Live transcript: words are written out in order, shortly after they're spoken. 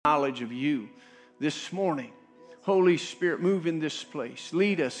knowledge of you this morning. Holy Spirit, move in this place.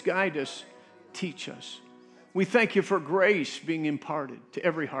 Lead us, guide us, teach us. We thank you for grace being imparted to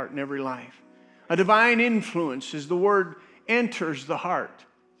every heart and every life. A divine influence as the word enters the heart.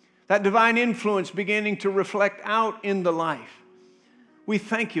 That divine influence beginning to reflect out in the life. We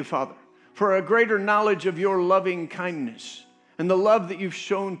thank you, Father, for a greater knowledge of your loving kindness and the love that you've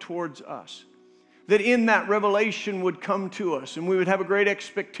shown towards us. That in that revelation would come to us and we would have a great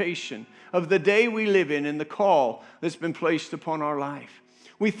expectation of the day we live in and the call that's been placed upon our life.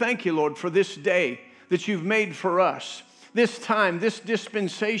 We thank you, Lord, for this day that you've made for us. This time, this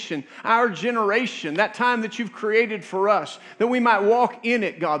dispensation, our generation, that time that you've created for us, that we might walk in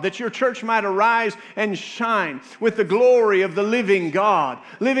it, God, that your church might arise and shine with the glory of the living God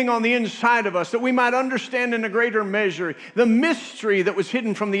living on the inside of us, that we might understand in a greater measure the mystery that was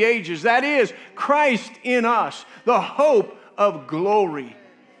hidden from the ages, that is, Christ in us, the hope of glory,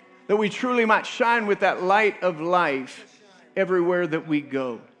 that we truly might shine with that light of life everywhere that we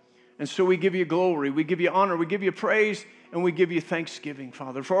go. And so we give you glory, we give you honor, we give you praise, and we give you thanksgiving,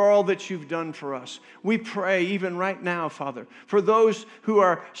 Father, for all that you've done for us. We pray even right now, Father, for those who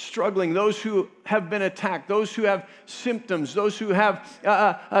are struggling, those who have been attacked, those who have symptoms, those who have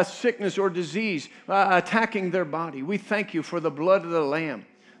a sickness or disease attacking their body. We thank you for the blood of the Lamb,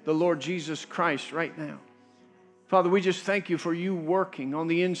 the Lord Jesus Christ, right now. Father, we just thank you for you working on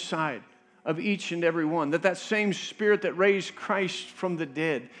the inside of each and every one, that same Spirit that raised Christ from the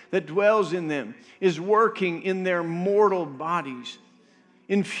dead, that dwells in them, is working in their mortal bodies,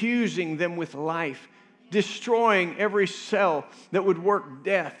 infusing them with life, destroying every cell that would work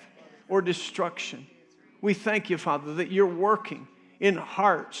death or destruction. We thank you, Father, that you're working in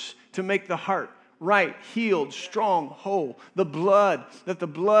hearts to make the heart right, healed, strong, whole. The blood, that the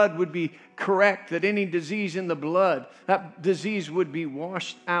blood would be correct, that any disease in the blood, that disease would be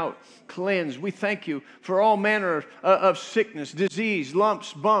washed out, cleansed. We thank you for all manner of sickness, disease,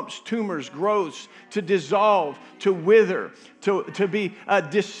 lumps, bumps, tumors, growths, to dissolve, to wither, to be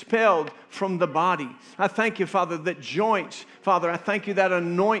dispelled from the body. I thank you, Father, that joints, Father, I thank you that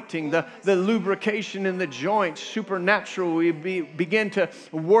anointing, the lubrication in the joints, supernatural, we begin to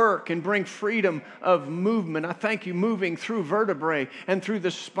work and bring freedom of movement. I thank you moving through vertebrae and through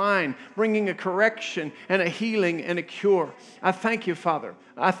the spine, bringing a correction and a healing and a cure. I thank you, Father.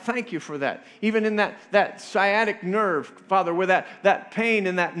 I thank you for that. Even in that sciatic nerve, Father, where that pain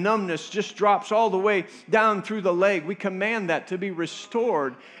and that numbness just drops all the way down through the leg, we command that to be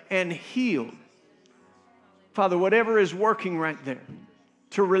restored and healed. Father, whatever is working right there,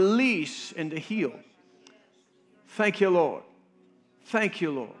 to release and to heal. Thank you, Lord. Thank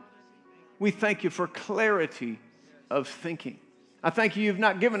you, Lord. We thank you for clarity of thinking. I thank you, you've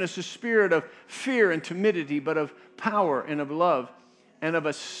not given us a spirit of fear and timidity, but of power and of love and of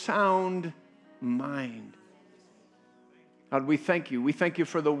a sound mind. God, we thank you. We thank you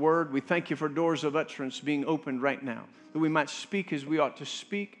for the word. We thank you for doors of utterance being opened right now, that we might speak as we ought to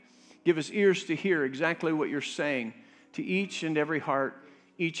speak. Give us ears to hear exactly what you're saying to each and every heart,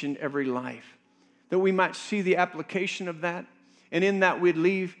 each and every life, that we might see the application of that, and in that we'd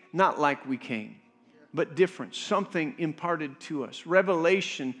leave not like we came, but different, something imparted to us,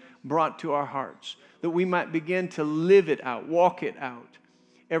 revelation brought to our hearts, that we might begin to live it out, walk it out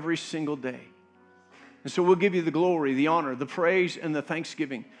every single day. And so we'll give you the glory, the honor, the praise, and the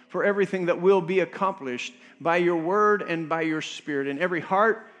thanksgiving for everything that will be accomplished by your word and by your Spirit in every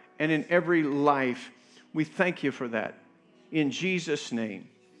heart and in every life. We thank you for that. In Jesus' name,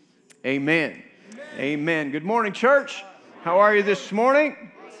 amen. Amen. Good morning, church. How are you this morning?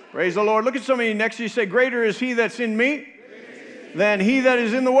 Praise the Lord. Look at somebody next to you. Say, greater is he that's in me than he that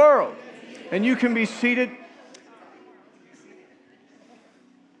is in the world. And you can be seated.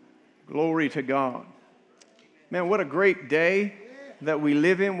 Glory to God. Man, what a great day that we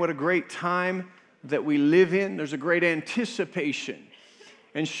live in. What a great time that we live in. There's a great anticipation,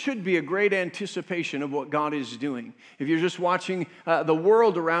 and should be a great anticipation of what God is doing. If you're just watching the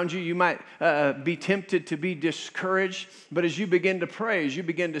world around you, you might be tempted to be discouraged. But as you begin to pray, as you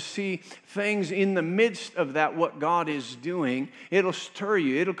begin to see things in the midst of that, what God is doing, it'll stir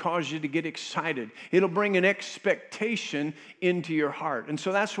you. It'll cause you to get excited. It'll bring an expectation into your heart. And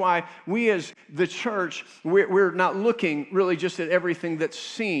so that's why we as the church, we're not looking really just at everything that's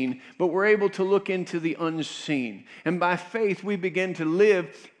seen, but we're able to look into the unseen. And by faith, we begin to live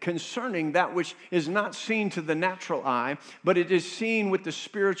live concerning that which is not seen to the natural eye, but it is seen with the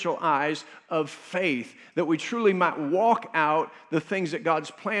spiritual eyes of faith, that we truly might walk out the things that God's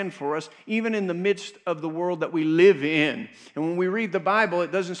planned for us, even in the midst of the world that we live in. And when we read the Bible,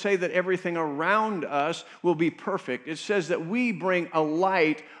 it doesn't say that everything around us will be perfect. It says that we bring a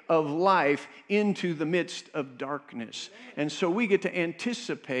light of life into the midst of darkness. And so we get to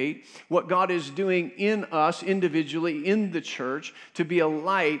anticipate what God is doing in us individually, in the church, to be a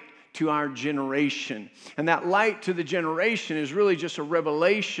light to our generation. And that light to the generation is really just a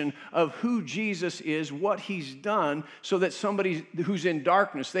revelation of who Jesus is, what he's done, so that somebody who's in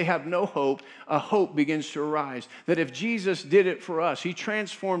darkness, they have no hope, a hope begins to arise. That if Jesus did it for us, he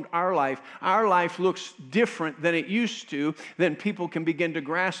transformed our life looks different than it used to, then people can begin to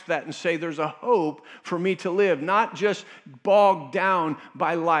grasp that and say, there's a hope for me to live, not just bogged down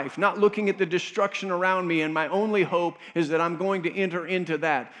by life, not looking at the destruction around me, and my only hope is that I'm going to enter into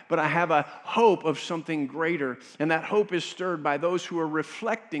that. But I have a hope of something greater, and that hope is stirred by those who are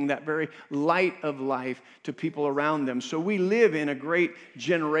reflecting that very light of life to people around them. So we live in a great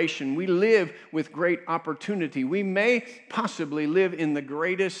generation. We live with great opportunity. We may possibly live in the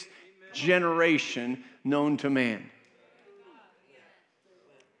greatest generation known to man.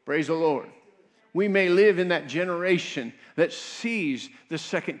 Praise the Lord. We may live in that generation that sees the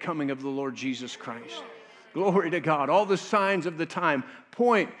second coming of the Lord Jesus Christ. Glory to God. All the signs of the time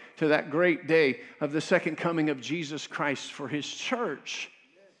point to that great day of the second coming of Jesus Christ for his church.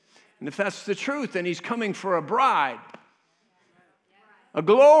 And if that's the truth, then he's coming for a bride. A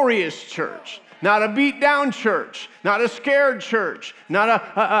glorious church. Not a beat down church. Not a scared church. Not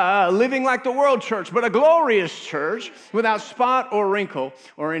a living like the world church. But a glorious church without spot or wrinkle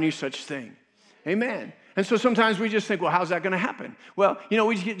or any such thing. Amen. And so sometimes we just think, well, how's that going to happen? Well,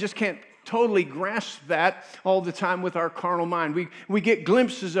 we just can't totally grasp that all the time with our carnal mind. We get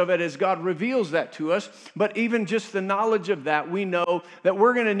glimpses of it as God reveals that to us, but even just the knowledge of that, we know that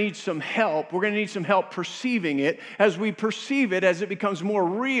we're going to need some help. We're going to need some help perceiving it. As we perceive it, as it becomes more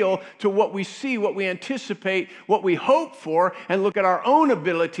real to what we see, what we anticipate, what we hope for, and look at our own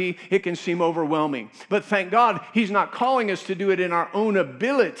ability, it can seem overwhelming. But thank God, he's not calling us to do it in our own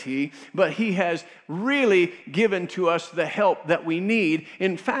ability, but he has really given to us the help that we need.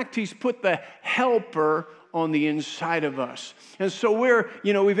 In fact, he's put the helper on the inside of us. And so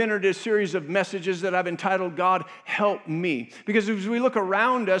we've entered a series of messages that I've entitled, God, Help Me. Because as we look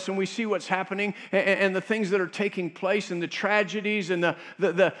around us and we see what's happening and the things that are taking place and the tragedies and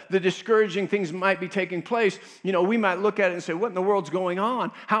the discouraging things might be taking place, we might look at it and say, what in the world's going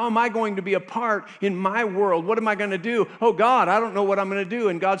on? How am I going to be a part in my world? What am I going to do? Oh, God, I don't know what I'm going to do.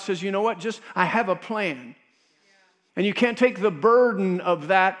 And God says, you know what? I have a plan. And you can't take the burden of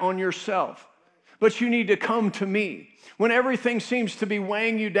that on yourself. But you need to come to me. When everything seems to be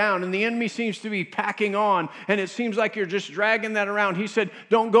weighing you down and the enemy seems to be packing on and it seems like you're just dragging that around, he said,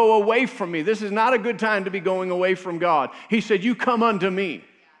 don't go away from me. This is not a good time to be going away from God. He said, you come unto me.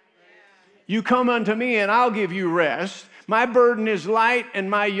 You come unto me and I'll give you rest. My burden is light and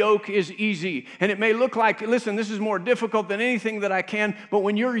my yoke is easy. And it may look like, listen, this is more difficult than anything that I can, but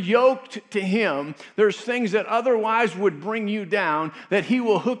when you're yoked to him, there's things that otherwise would bring you down, that he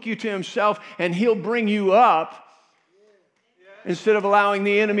will hook you to himself and he'll bring you up instead of allowing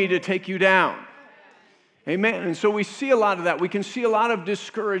the enemy to take you down. Amen. And so we see a lot of that. We can see a lot of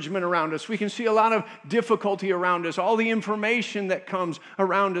discouragement around us. We can see a lot of difficulty around us. All the information that comes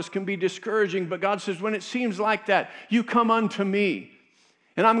around us can be discouraging. But God says, when it seems like that, you come unto me,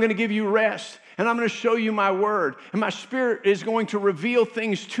 and I'm going to give you rest, and I'm going to show you my word. And my spirit is going to reveal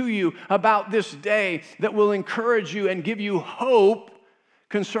things to you about this day that will encourage you and give you hope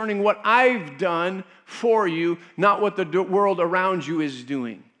concerning what I've done for you, not what the world around you is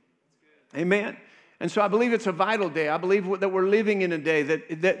doing. Amen. And so I believe it's a vital day. I believe that we're living in a day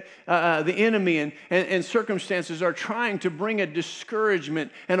that the enemy and circumstances are trying to bring a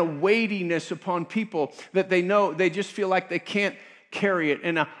discouragement and a weightiness upon people that they just feel like they can't carry it,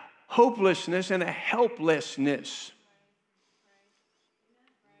 and a hopelessness and a helplessness.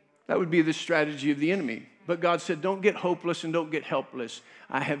 That would be the strategy of the enemy. But God said, don't get hopeless and don't get helpless.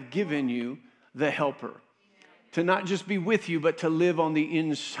 I have given you the helper to not just be with you, but to live on the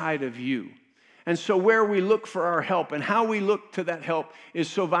inside of you. And so where we look for our help and how we look to that help is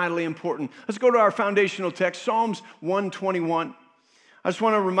so vitally important. Let's go to our foundational text, Psalms 121. I just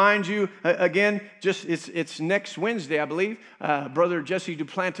want to remind you again, it's next Wednesday, I believe. Brother Jesse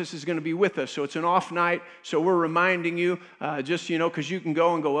Duplantis is going to be with us, so it's an off night. So we're reminding you, because you can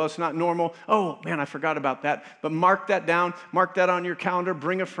go and go, well, it's not normal. Oh, man, I forgot about that. But mark that down. Mark that on your calendar.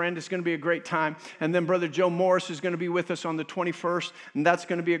 Bring a friend. It's going to be a great time. And then Brother Joe Morris is going to be with us on the 21st, and that's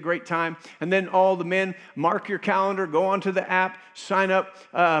going to be a great time. And then all the men, mark your calendar. Go onto the app. Sign up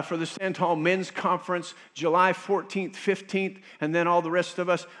for the Santal Men's Conference, July 14th, 15th, and then all the rest of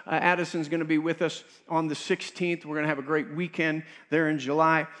us. Addison's going to be with us on the 16th. We're going to have a great weekend there in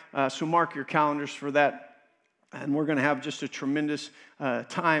July. So mark your calendars for that. And we're going to have just a tremendous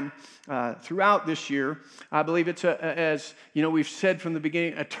time throughout this year. I believe it's, as you know, we've said from the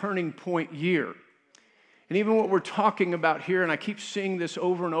beginning, a turning point year. And even what we're talking about here, and I keep seeing this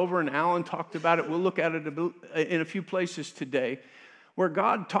over and over, and Alan talked about it. We'll look at it in a few places today, where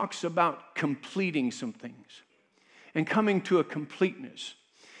God talks about completing some things and coming to a completeness.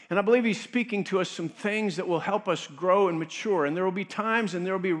 And I believe he's speaking to us some things that will help us grow and mature. And there will be times, and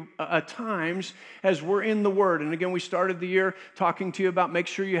there will be times as we're in the Word. And again, we started the year talking to you about make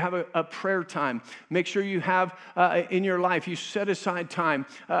sure you have a prayer time. Make sure you have in your life, you set aside time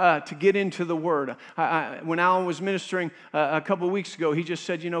to get into the Word. When Alan was ministering a couple of weeks ago, he just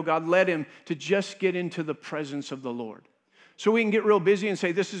said, God led him to just get into the presence of the Lord. So we can get real busy and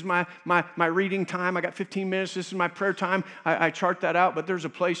say, this is my reading time. I got 15 minutes. This is my prayer time. I chart that out. But there's a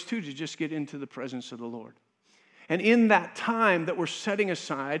place, too, to just get into the presence of the Lord. And in that time that we're setting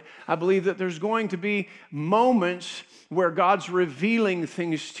aside, I believe that there's going to be moments where God's revealing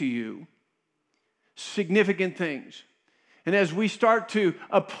things to you, significant things. And as we start to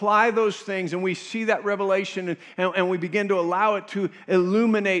apply those things and we see that revelation and we begin to allow it to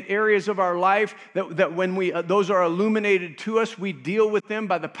illuminate areas of our life that when those are illuminated to us, we deal with them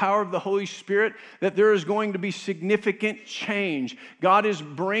by the power of the Holy Spirit, that there is going to be significant change. God is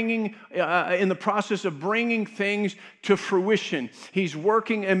bringing, in the process of bringing things to fruition. He's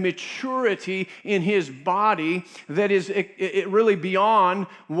working a maturity in His body that is really beyond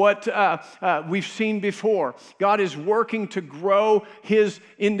what we've seen before. God is working to grow His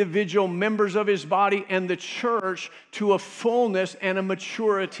individual members of His body and the church to a fullness and a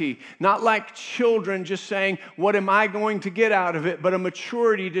maturity. Not like children just saying, what am I going to get out of it? But a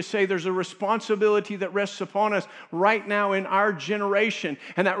maturity to say there's a responsibility that rests upon us right now in our generation.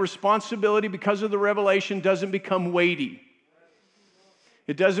 And that responsibility, because of the revelation, doesn't become weighty.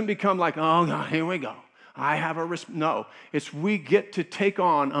 It doesn't become like, oh, God, here we go. I have a no. It's we get to take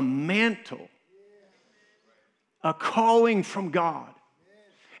on a mantle, a calling from God.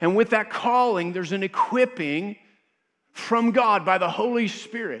 And with that calling, there's an equipping from God by the Holy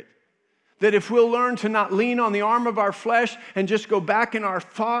Spirit. That if we'll learn to not lean on the arm of our flesh and just go back in our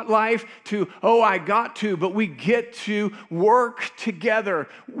thought life to, oh, I got to, but we get to work together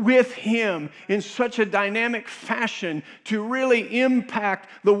with Him in such a dynamic fashion to really impact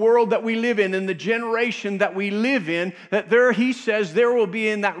the world that we live in and the generation that we live in, that there, He says, there will be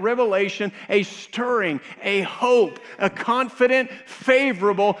in that revelation a stirring, a hope, a confident,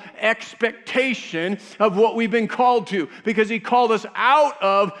 favorable expectation of what we've been called to, because He called us out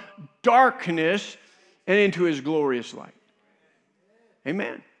of darkness and into His glorious light.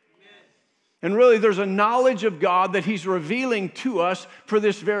 Amen. And really, there's a knowledge of God that He's revealing to us for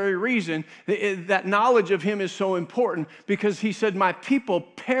this very reason. That knowledge of Him is so important because He said, my people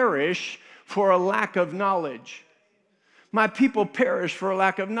perish for a lack of knowledge. My people perish for a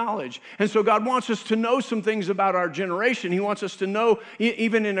lack of knowledge. And so God wants us to know some things about our generation. He wants us to know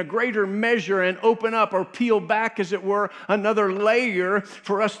even in a greater measure and open up or peel back, as it were, another layer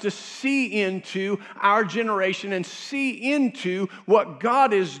for us to see into our generation and see into what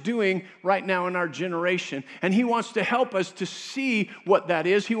God is doing right now in our generation. And He wants to help us to see what that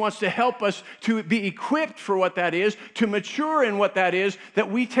is. He wants to help us to be equipped for what that is, to mature in what that is,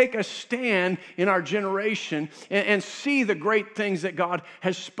 that we take a stand in our generation and see the great things that God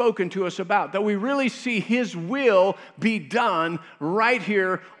has spoken to us about, that we really see His will be done right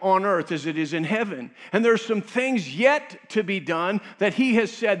here on earth as it is in heaven. And there's some things yet to be done that He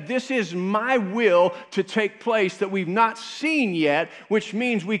has said, this is my will to take place that we've not seen yet, which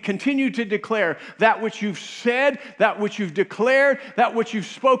means we continue to declare that which you've said, that which you've declared, that which you've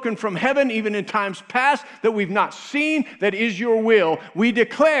spoken from heaven, even in times past, that we've not seen, that is your will. We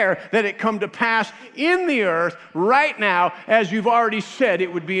declare that it come to pass in the earth right now, as you've already said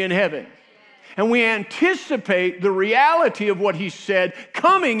it would be in heaven. And we anticipate the reality of what He said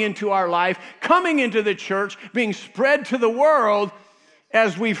coming into our life, coming into the church, being spread to the world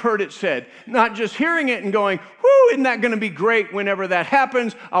as we've heard it said. Not just hearing it and going, whoo, isn't that going to be great whenever that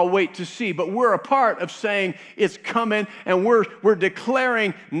happens? I'll wait to see. But we're a part of saying it's coming, and we're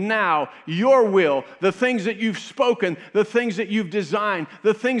declaring now your will, the things that you've spoken, the things that you've designed,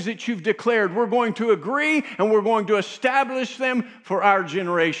 the things that you've declared. We're going to agree, and we're going to establish them for our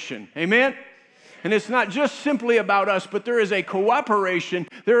generation. Amen? And it's not just simply about us, but there is a cooperation.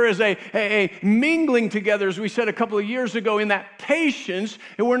 There is a mingling together, as we said a couple of years ago, in that patience.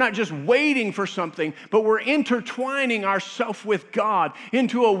 And we're not just waiting for something, but we're intertwining ourselves with God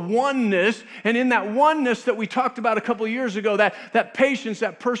into a oneness. And in that oneness that we talked about a couple of years ago, that patience,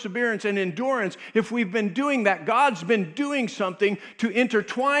 that perseverance and endurance, if we've been doing that, God's been doing something to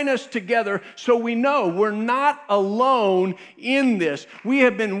intertwine us together so we know we're not alone in this. We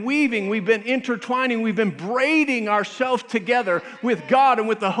have been weaving, we've been intertwining, we've been braiding ourselves together with God and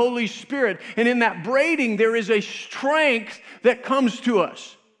with the Holy Spirit. And in that braiding, there is a strength that comes to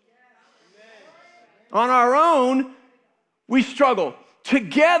us. On our own, we struggle.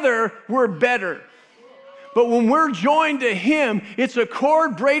 Together, we're better. But when we're joined to Him, it's a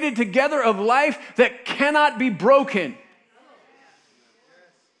cord braided together of life that cannot be broken.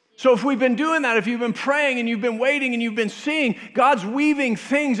 So if we've been doing that, if you've been praying and you've been waiting and you've been seeing God's weaving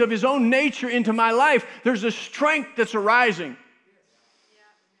things of His own nature into my life, there's a strength that's arising.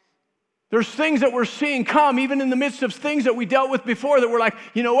 There's things that we're seeing come, even in the midst of things that we dealt with before, that we're like,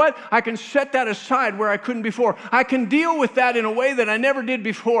 you know what? I can set that aside where I couldn't before. I can deal with that in a way that I never did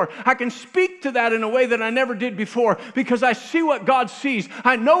before. I can speak to that in a way that I never did before because I see what God sees.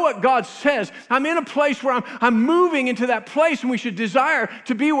 I know what God says. I'm in a place where I'm moving into that place, and we should desire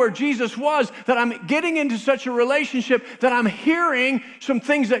to be where Jesus was, that I'm getting into such a relationship that I'm hearing some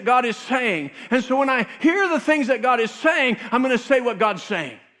things that God is saying. And so when I hear the things that God is saying, I'm going to say what God's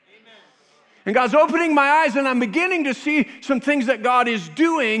saying. And God's opening my eyes, and I'm beginning to see some things that God is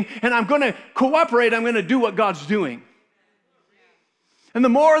doing, and I'm going to cooperate. I'm going to do what God's doing. And the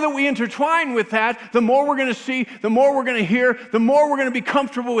more that we intertwine with that, the more we're going to see, the more we're going to hear, the more we're going to be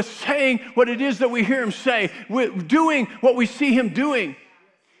comfortable with saying what it is that we hear Him say, with doing what we see Him doing. And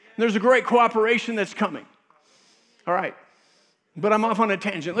there's a great cooperation that's coming. All right. But I'm off on a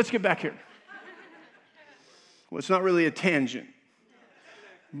tangent. Let's get back here. Well, it's not really a tangent.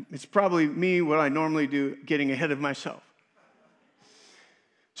 It's probably me, what I normally do, getting ahead of myself.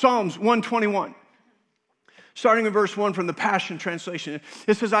 Psalms 121, starting in verse 1 from the Passion Translation.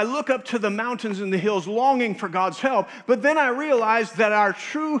 It says, I look up to the mountains and the hills longing for God's help, but then I realize that our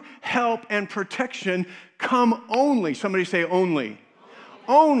true help and protection come only, somebody say only,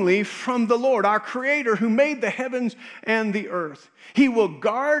 only from the Lord, our Creator, who made the heavens and the earth. He will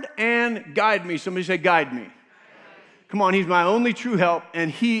guard and guide me. Somebody say guide me. Come on, He's my only true help,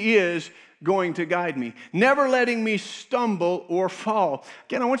 and He is going to guide me, never letting me stumble or fall.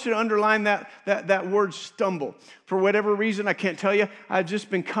 Again, I want you to underline that word stumble. For whatever reason, I can't tell you, I've just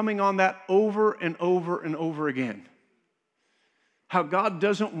been coming on that over and over and over again. How God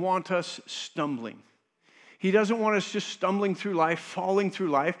doesn't want us stumbling. He doesn't want us just stumbling through life, falling through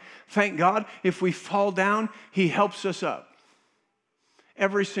life. Thank God, if we fall down, He helps us up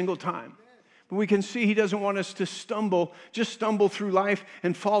every single time. But we can see He doesn't want us to just stumble through life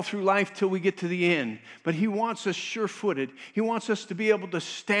and fall through life till we get to the end. But He wants us sure-footed. He wants us to be able to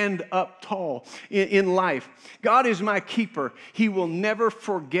stand up tall in life. God is my keeper. He will never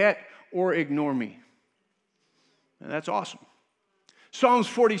forget or ignore me. And that's awesome. Psalms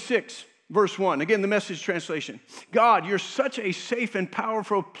 46, verse 1. Again, the Message translation. God, you're such a safe and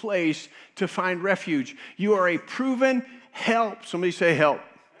powerful place to find refuge. You are a proven help. Somebody say help.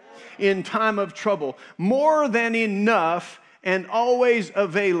 In time of trouble, more than enough and always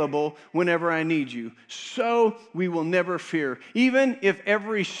available whenever I need you. So we will never fear, even if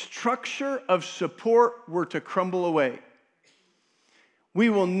every structure of support were to crumble away. We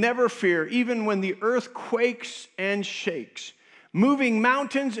will never fear, even when the earth quakes and shakes, moving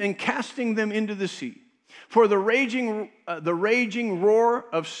mountains and casting them into the sea. For the raging roar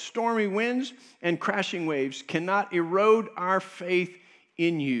of stormy winds and crashing waves cannot erode our faith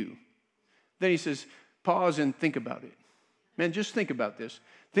in you. Then he says, pause and think about it. Man, just think about this.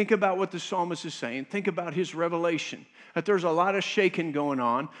 Think about what the psalmist is saying. Think about his revelation. That there's a lot of shaking going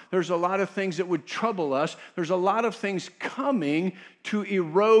on. There's a lot of things that would trouble us. There's a lot of things coming to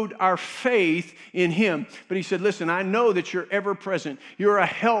erode our faith in Him. But he said, listen, I know that you're ever present. You're a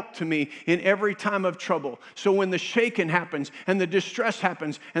help to me in every time of trouble. So when the shaking happens and the distress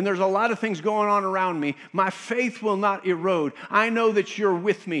happens and there's a lot of things going on around me, my faith will not erode. I know that you're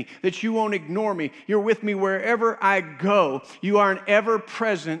with me, that you won't ignore me. You're with me wherever I go. You are an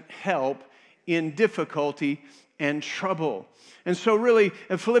ever-present help in difficulty and trouble. And so really,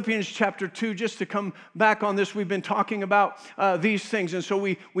 in Philippians chapter 2, just to come back on this, we've been talking about these things. And so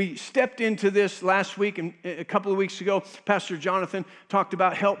we stepped into this last week, and a couple of weeks ago, Pastor Jonathan talked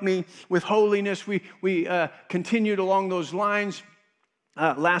about help me with holiness. We continued along those lines.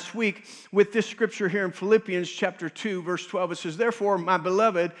 Last week with this scripture here in Philippians chapter 2, verse 12, it says, "Therefore, my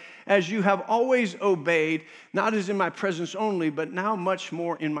beloved, as you have always obeyed, not as in my presence only, but now much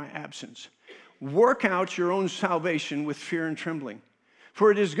more in my absence, work out your own salvation with fear and trembling.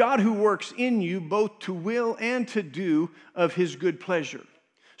 For it is God who works in you both to will and to do of his good pleasure.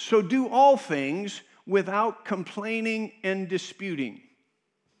 So do all things without complaining and disputing."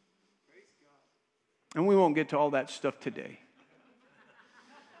 And we won't get to all that stuff today.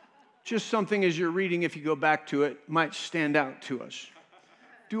 Just something as you're reading, if you go back to it, might stand out to us.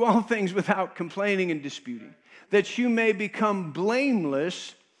 Do all things without complaining and disputing, that you may become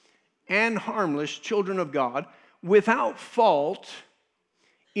blameless and harmless children of God, without fault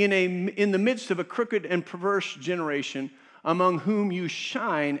in the midst of a crooked and perverse generation, among whom you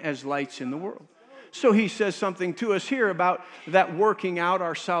shine as lights in the world. So he says something to us here about that working out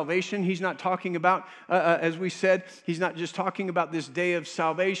our salvation. He's not talking about, as we said, he's not just talking about this day of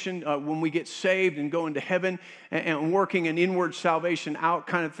salvation when we get saved and go into heaven and working an inward salvation out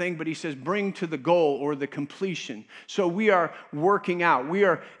kind of thing, but he says bring to the goal or the completion. So we are working out. We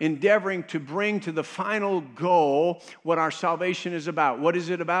are endeavoring to bring to the final goal what our salvation is about. What is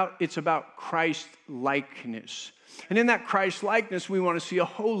it about? It's about Christ-likeness. And in that Christ-likeness, we want to see a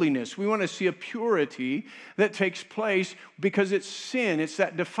holiness. We want to see a purity that takes place because it's sin. It's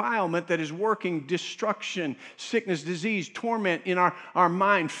that defilement that is working destruction, sickness, disease, torment in our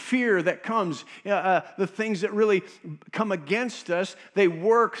mind, fear that comes, the things that really come against us, they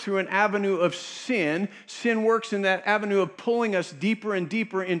work through an avenue of sin. Sin works in that avenue of pulling us deeper and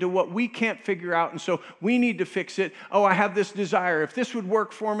deeper into what we can't figure out, and so we need to fix it. Oh, I have this desire. If this would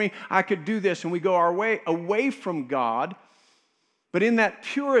work for me, I could do this, and we go our way away from God. But in that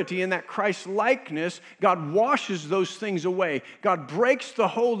purity, in that Christ-likeness, God washes those things away. God breaks the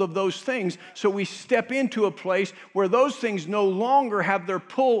hold of those things so we step into a place where those things no longer have their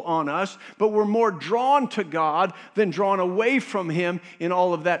pull on us, but we're more drawn to God than drawn away from Him in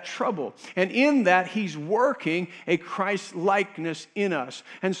all of that trouble. And in that, He's working a Christ-likeness in us.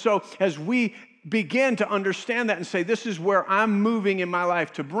 And so as we begin to understand that and say, this is where I'm moving in my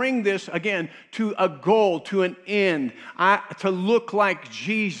life, to bring this, again, to a goal, to an end, to look like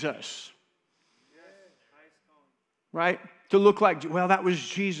Jesus. Right? To look like, well, that was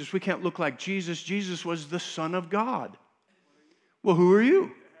Jesus. We can't look like Jesus. Jesus was the Son of God. Well, who are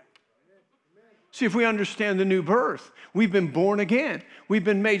you? See, if we understand the new birth, we've been born again. We've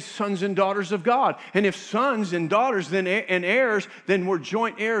been made sons and daughters of God. And if sons and daughters and heirs, then we're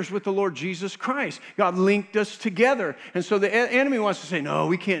joint heirs with the Lord Jesus Christ. God linked us together. And so the enemy wants to say, no,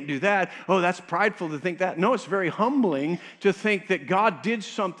 we can't do that. Oh, that's prideful to think that. No, it's very humbling to think that God did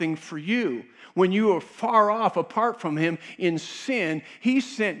something for you. When you were far off, apart from Him in sin, He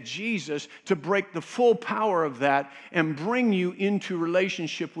sent Jesus to break the full power of that and bring you into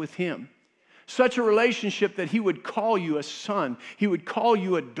relationship with Him. Such a relationship that He would call you a son. He would call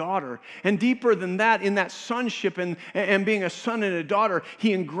you a daughter. And deeper than that, in that sonship and being a son and a daughter,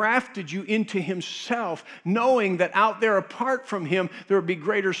 He engrafted you into Himself, knowing that out there apart from Him, there would be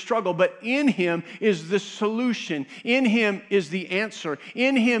greater struggle. But in Him is the solution. In Him is the answer.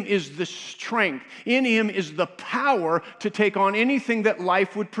 In Him is the strength. In Him is the power to take on anything that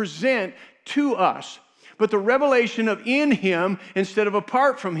life would present to us. But the revelation of in Him instead of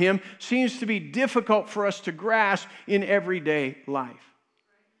apart from Him seems to be difficult for us to grasp in everyday life.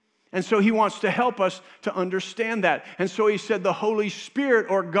 And so He wants to help us to understand that. And so He said the Holy Spirit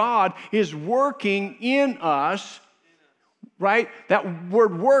or God is working in us, right? That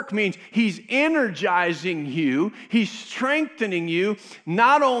word work means He's energizing you, He's strengthening you,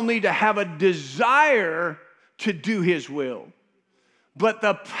 not only to have a desire to do His will, but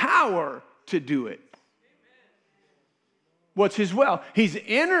the power to do it. What's His will? He's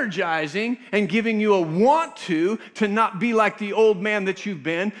energizing and giving you a want to not be like the old man that you've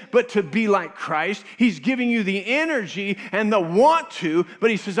been, but to be like Christ. He's giving you the energy and the want to,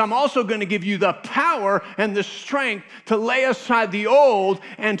 but He says, I'm also going to give you the power and the strength to lay aside the old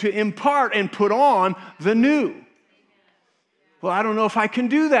and to impart and put on the new. Well, I don't know if I can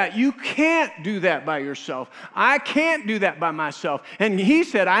do that. You can't do that by yourself. I can't do that by myself. And He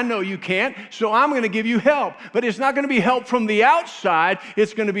said, I know you can't, so I'm going to give you help. But it's not going to be help from the outside.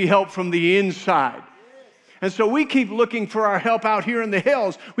 It's going to be help from the inside. And so we keep looking for our help out here in the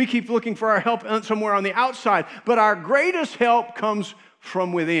hills. We keep looking for our help somewhere on the outside. But our greatest help comes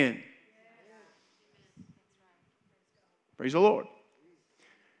from within. Praise the Lord.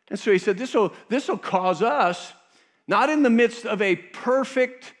 And so he said, this will cause us, not in the midst of a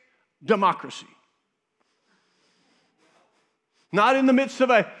perfect democracy, not in the midst of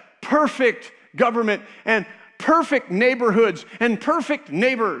a perfect government and perfect neighborhoods and perfect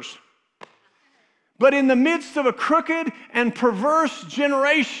neighbors, but in the midst of a crooked and perverse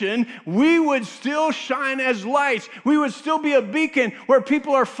generation, we would still shine as lights. We would still be a beacon where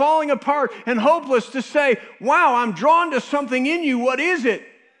people are falling apart and hopeless to say, wow, I'm drawn to something in you. What is it?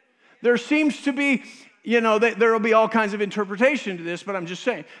 There seems to be, there will be all kinds of interpretation to this, but I'm just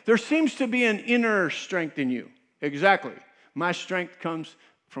saying, there seems to be an inner strength in you. Exactly. My strength comes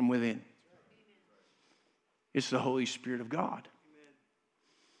from within. It's the Holy Spirit of God.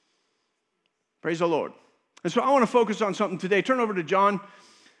 Praise the Lord. And so I want to focus on something today. Turn over to John,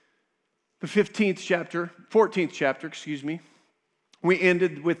 the 14th chapter, excuse me. We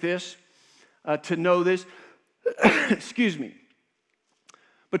ended with this, to know this, excuse me.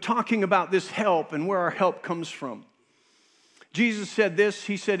 But talking about this help and where our help comes from. Jesus said this,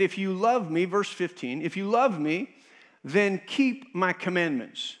 he said, if you love me, verse 15, if you love me, then keep my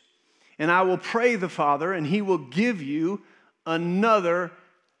commandments. And I will pray the Father, and he will give you another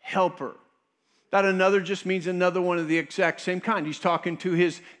helper. That another just means another one of the exact same kind. He's talking to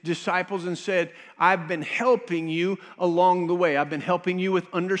his disciples and said, I've been helping you along the way. I've been helping you with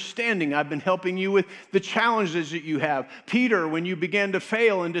understanding. I've been helping you with the challenges that you have. Peter, when you began to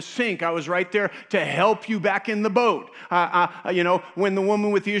fail and to sink, I was right there to help you back in the boat. When the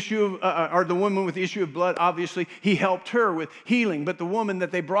woman with the issue of blood, obviously, he helped her with healing. But the woman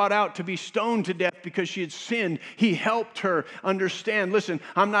that they brought out to be stoned to death because she had sinned, he helped her understand, listen,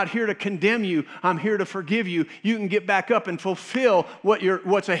 I'm not here to condemn you. I'm here to forgive you. You can get back up and fulfill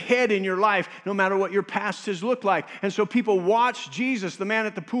what's ahead in your life, no matter what your past has looked like. And so people watched Jesus, the man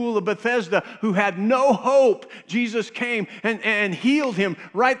at the pool of Bethesda who had no hope. Jesus came and healed him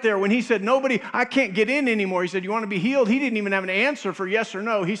right there when he said, I can't get in anymore. He said, you want to be healed? He didn't even have an answer for yes or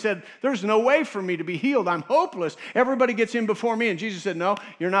no. He said, there's no way for me to be healed. I'm hopeless. Everybody gets in before me. And Jesus said, no,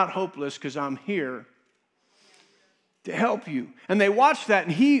 you're not hopeless because I'm here to help you. And they watched that,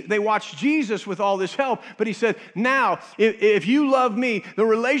 and they watched Jesus with all this help. But he said, now, if you love me, the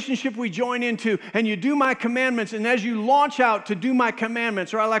relationship we join into, and you do my commandments, and as you launch out to do my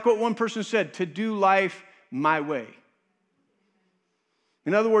commandments, or I like what one person said, to do life my way.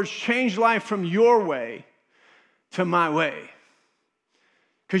 In other words, change life from your way to my way.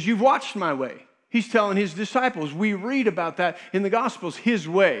 Because you've watched my way. He's telling his disciples, we read about that in the Gospels, his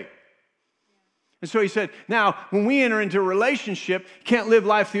way. And so he said, now, when we enter into a relationship, you can't live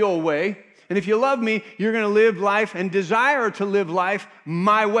life the old way. And if you love me, you're going to live life and desire to live life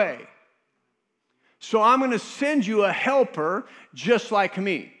my way. So I'm going to send you a helper just like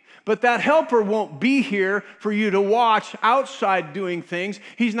me. But that helper won't be here for you to watch outside doing things.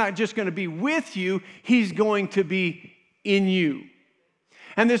 He's not just going to be with you. He's going to be in you.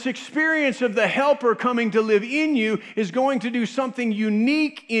 And this experience of the helper coming to live in you is going to do something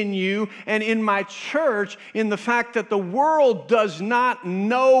unique in you and in my church in the fact that the world does not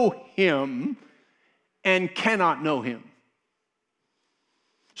know him and cannot know him.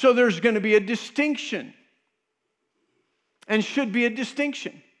 So there's going to be a distinction and should be a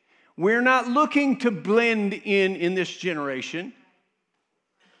distinction. We're not looking to blend in this generation.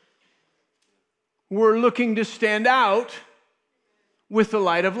 We're looking to stand out with the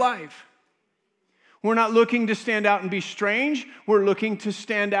light of life. We're not looking to stand out and be strange. We're looking to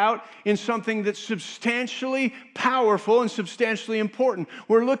stand out in something that's substantially powerful and substantially important.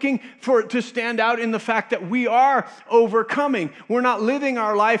 We're looking to stand out in the fact that we are overcoming. We're not living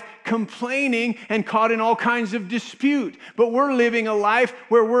our life complaining and caught in all kinds of dispute, but we're living a life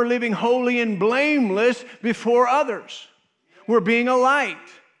where we're living holy and blameless before others. We're being a light.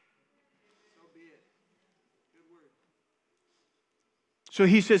 So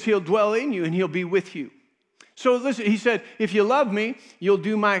he says he'll dwell in you and he'll be with you. So listen, he said, if you love me, you'll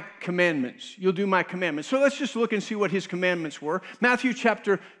do my commandments. You'll do my commandments. So let's just look and see what his commandments were. Matthew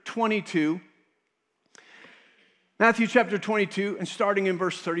chapter 22. Matthew chapter 22 and starting in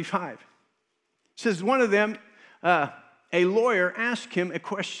verse 35. It says, one of them, a lawyer, asked him a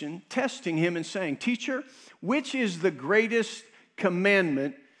question, testing him and saying, Teacher, which is the greatest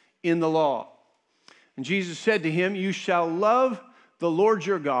commandment in the law? And Jesus said to him, you shall love the Lord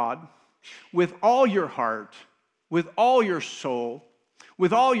your God with all your heart, with all your soul,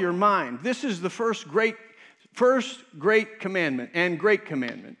 with all your mind. This is the first great commandment and great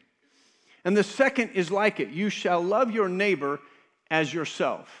commandment. And the second is like it. You shall love your neighbor as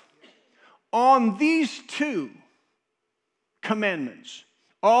yourself. On these two commandments,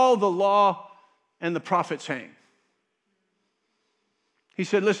 all the law and the prophets hang. He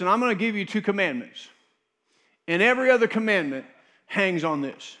said, listen, I'm going to give you 2 commandments. And every other commandment hangs on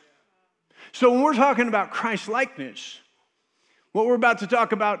this. So when we're talking about Christ-likeness, what we're about to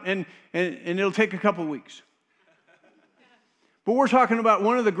talk about, and it'll take a couple weeks. But we're talking about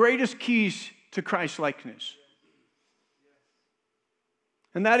one of the greatest keys to Christ-likeness.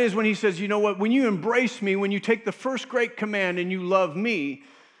 And that is when he says, you know what, when you embrace me, when you take the first great command and you love me,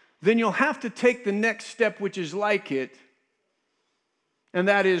 then you'll have to take the next step, which is like it, and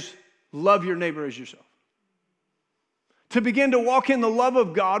that is love your neighbor as yourself. To begin to walk in the love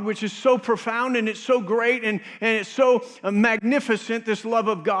of God, which is so profound and it's so great and it's so magnificent, this love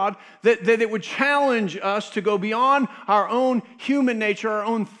of God, that it would challenge us to go beyond our own human nature, our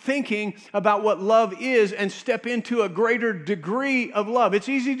own thinking about what love is, and step into a greater degree of love. It's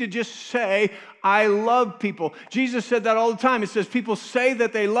easy to just say, I love people. Jesus said that all the time. It says people say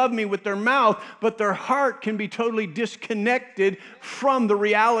that they love me with their mouth, but their heart can be totally disconnected from the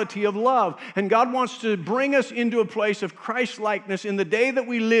reality of love. And God wants to bring us into a place of Christ-likeness in the day that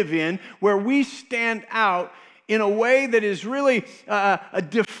we live in, where we stand out in a way that is really a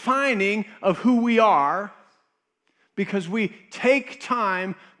defining of who we are, because we take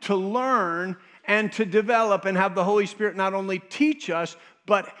time to learn and to develop and have the Holy Spirit not only teach us,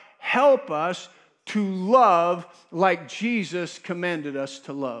 but help us to love like Jesus commanded us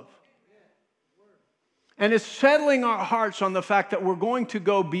to love. And it's settling our hearts on the fact that we're going to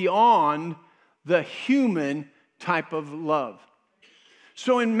go beyond the human type of love.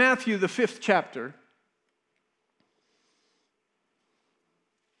 So in Matthew, the 5th chapter,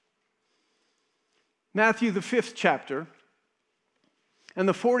 and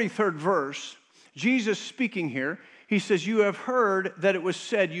the 43rd verse, Jesus speaking here, he says, you have heard that it was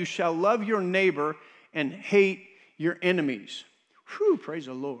said, you shall love your neighbor and hate your enemies. Whew, praise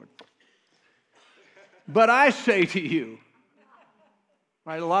the Lord. But I say to you,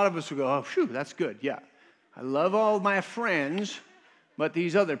 right, a lot of us will go, oh, phew, that's good, yeah. I love all my friends, but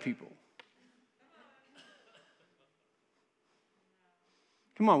these other people.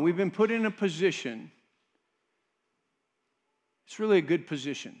 Come on, we've been put in a position. It's really a good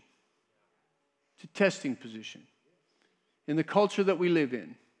position. It's a testing position. In the culture that we live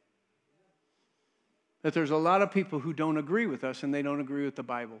in, that there's a lot of people who don't agree with us and they don't agree with the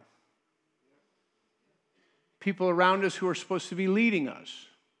Bible. People around us who are supposed to be leading us.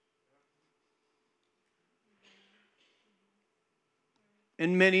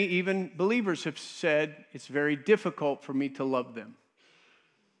 And many, even believers, have said, it's very difficult for me to love them.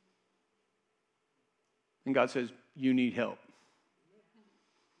 And God says, you need help.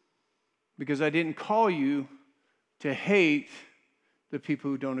 Because I didn't call you to hate the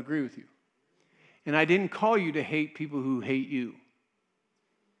people who don't agree with you. And I didn't call you to hate people who hate you.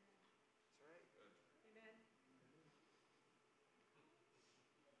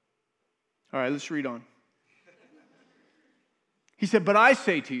 All right, let's read on. He said, but I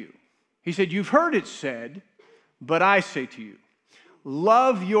say to you. He said, you've heard it said, but I say to you,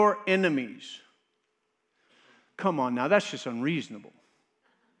 love your enemies. Come on now, that's just unreasonable.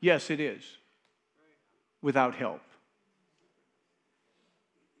 Yes, it is. Without help.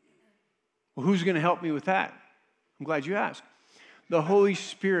 Well, who's going to help me with that? I'm glad you asked. The Holy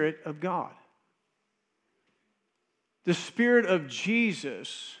Spirit of God. The Spirit of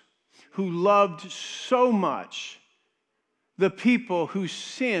Jesus, who loved so much the people whose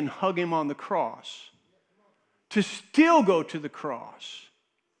sin hung him on the cross, to still go to the cross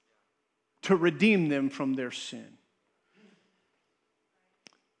to redeem them from their sin.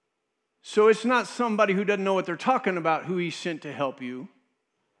 So it's not somebody who doesn't know what they're talking about who he sent to help you.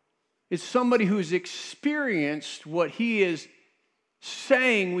 It's somebody who's experienced what he is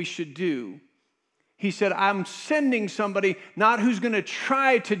saying we should do. He said, I'm sending somebody, not who's going to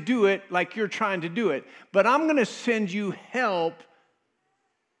try to do it like you're trying to do it, but I'm going to send you help,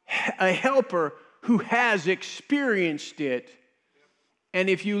 a helper who has experienced it. And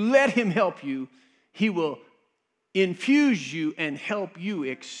if you let him help you, he will infuse you and help you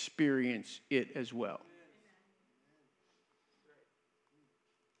experience it as well.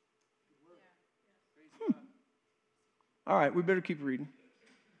 All right, we better keep reading.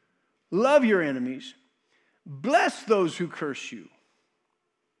 Love your enemies. Bless those who curse you.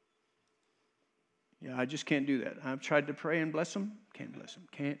 Yeah, I just can't do that. I've tried to pray and bless them. Can't bless them.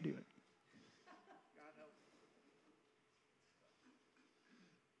 Can't do it.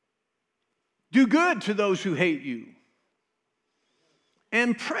 Do good to those who hate you.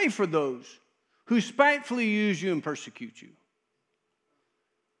 And pray for those who spitefully use you and persecute you.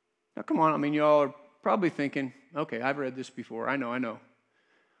 Now, come on. I mean, y'all are probably thinking, okay, I've read this before. I know.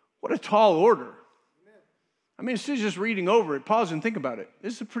 What a tall order. I mean, instead of just reading over it, pause and think about it.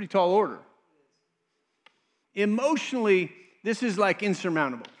 This is a pretty tall order. Emotionally, this is like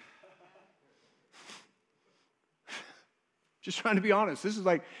insurmountable. Just trying to be honest. This is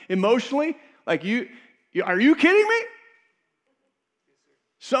like emotionally, like you are you kidding me?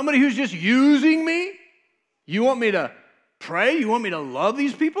 Somebody who's just using me? You want me to pray? You want me to love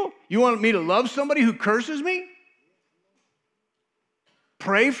these people? You want me to love somebody who curses me?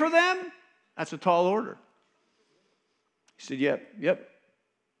 Pray for them? That's a tall order. He said, yep,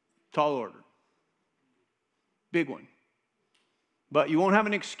 tall order. Big one. But you won't have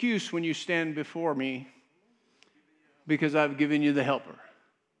an excuse when you stand before me because I've given you the helper.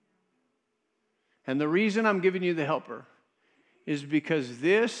 And the reason I'm giving you the helper is because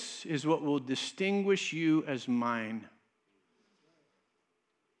this is what will distinguish you as mine.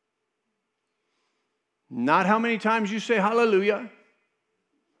 Not how many times you say hallelujah.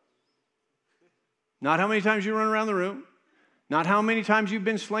 Not how many times you run around the room. Not how many times you've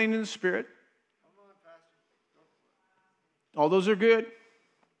been slain in the Spirit. All those are good.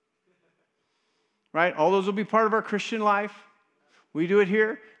 Right? All those will be part of our Christian life. We do it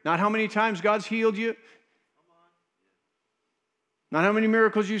here. Not how many times God's healed you. Not how many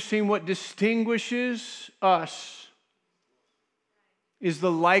miracles you've seen. What distinguishes us is the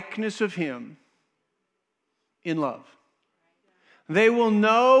likeness of Him in love. They will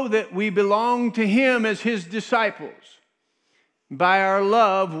know that we belong to Him as His disciples by our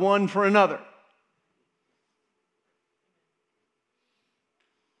love one for another.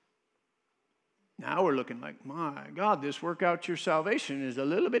 Now we're looking like, my God, this work out your salvation is a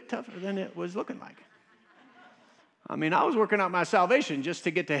little bit tougher than it was looking like. I mean, I was working out my salvation just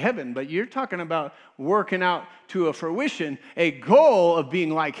to get to heaven, but you're talking about working out to a fruition, a goal of being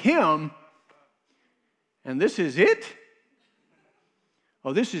like Him, and this is it?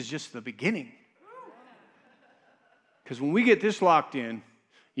 Oh, this is just the beginning. Because when we get this locked in,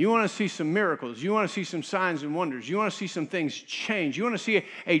 you want to see some miracles. You want to see some signs and wonders. You want to see some things change. You want to see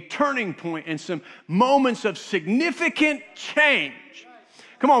a turning point and some moments of significant change.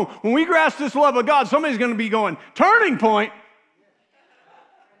 Come on, when we grasp this love of God, somebody's going to be going, turning point?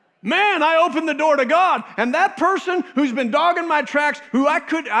 Man, I opened the door to God, and that person who's been dogging my tracks, who I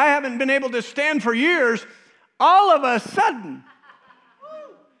haven't been able to stand for years, all of a sudden,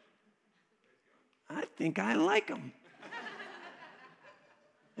 I think I like him.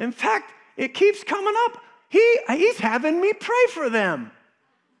 In fact, it keeps coming up. He's having me pray for them.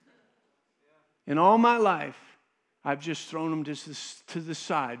 In all my life, I've just thrown them to the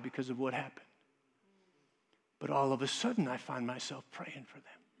side because of what happened. But all of a sudden, I find myself praying for them.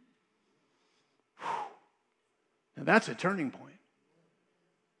 Whew. Now, that's a turning point.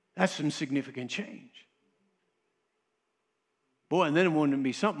 That's some significant change. Boy, and then it wouldn't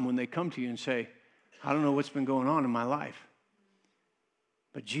be something when they come to you and say, I don't know what's been going on in my life,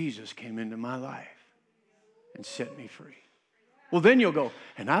 but Jesus came into my life and set me free. Well, then you'll go,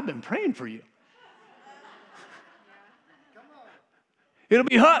 and I've been praying for you. It'll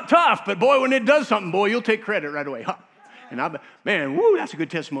be tough, but boy, when it does something, boy, you'll take credit right away. And that's a good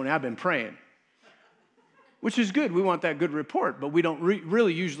testimony. I've been praying. Which is good. We want that good report, but we don't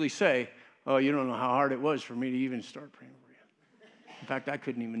really usually say, oh, you don't know how hard it was for me to even start praying for you. In fact, I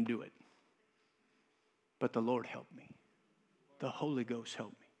couldn't even do it. But the Lord helped me. The Holy Ghost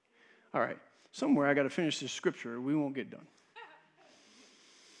helped me. All right, somewhere I got to finish this scripture. We won't get done.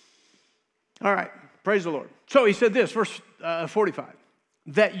 All right, praise the Lord. So he said this, verse 45,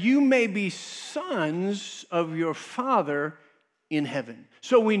 that you may be sons of your Father in heaven.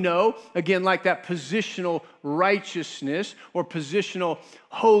 So we know, again, like that positional righteousness or positional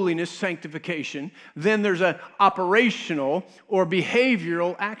holiness, sanctification, then there's an operational or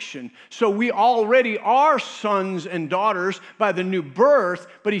behavioral action. So we already are sons and daughters by the new birth,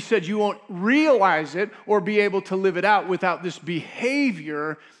 but he said you won't realize it or be able to live it out without this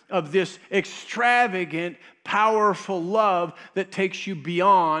behavior of this extravagant, powerful love that takes you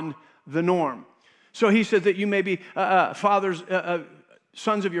beyond the norm. So he said that you may be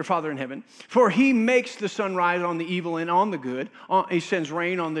sons of your Father in heaven. For he makes the sun rise on the evil and on the good. He sends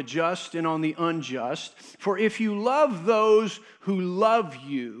rain on the just and on the unjust. For if you love those who love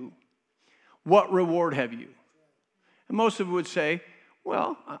you, what reward have you? And most of them would say,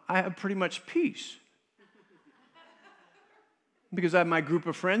 well, I have pretty much peace. Because I have my group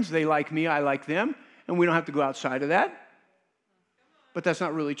of friends. They like me, I like them. And we don't have to go outside of that. But that's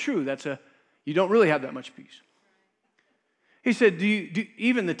not really true. You don't really have that much peace. He said,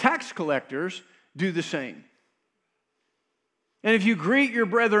 even the tax collectors do the same. And if you greet your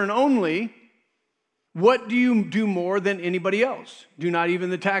brethren only, what do you do more than anybody else? Do not even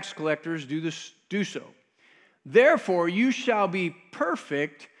the tax collectors do so? Therefore, you shall be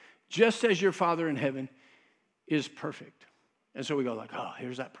perfect, just as your Father in heaven is perfect. And so we go like, oh,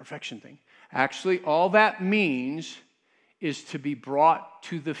 here's that perfection thing. Actually, all that means is to be brought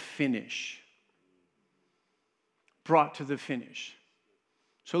to the finish. Brought to the finish.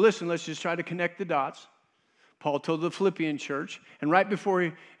 So listen, let's just try to connect the dots. Paul told the Philippian church, and right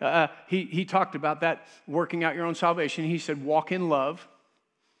before he talked about that, working out your own salvation, he said, walk in love.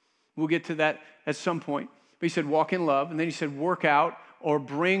 We'll get to that at some point. But he said, walk in love. And then he said, work out or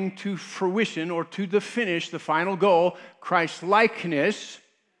bring to fruition or to the finish, the final goal, Christ-likeness.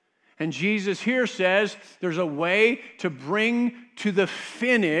 And Jesus here says there's a way to bring to the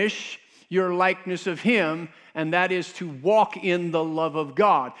finish your likeness of him, and that is to walk in the love of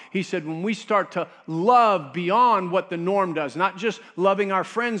God. He said when we start to love beyond what the norm does, not just loving our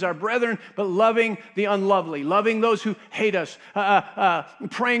friends, our brethren, but loving the unlovely, loving those who hate us,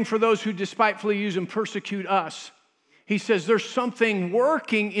 praying for those who despitefully use and persecute us. He says there's something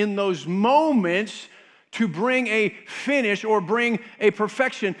working in those moments to bring a finish or bring a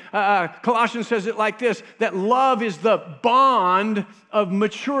perfection. Colossians says it like this, that love is the bond of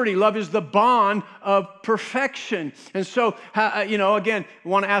maturity. Love is the bond of perfection. And so, again, I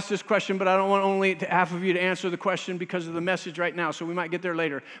want to ask this question, but I don't want only half of you to answer the question because of the message right now, so we might get there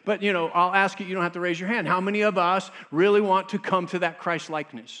later. But, I'll ask you don't have to raise your hand. How many of us really want to come to that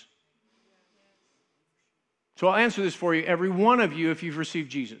Christ-likeness? So I'll answer this for you, every one of you, if you've received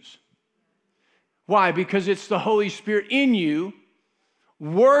Jesus. Why? Because it's the Holy Spirit in you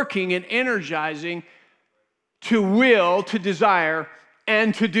working and energizing to will, to desire,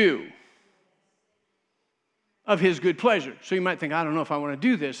 and to do of his good pleasure. So you might think, I don't know if I want to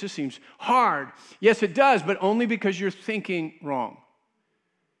do this. This seems hard. Yes, it does, but only because you're thinking wrong.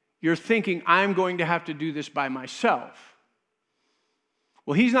 You're thinking, I'm going to have to do this by myself.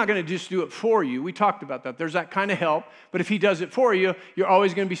 Well, he's not going to just do it for you. We talked about that. There's that kind of help. But if he does it for you, you're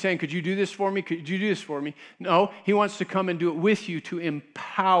always going to be saying, could you do this for me? Could you do this for me? No, he wants to come and do it with you to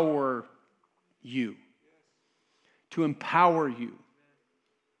empower you. To empower you.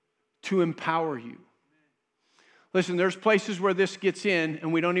 To empower you. Listen, there's places where this gets in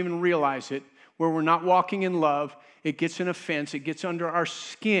and we don't even realize it, where we're not walking in love. It gets an offense. It gets under our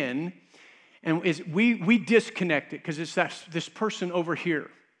skin. And we disconnect it because it's this person over here.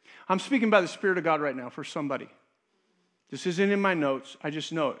 I'm speaking by the Spirit of God right now for somebody. This isn't in my notes. I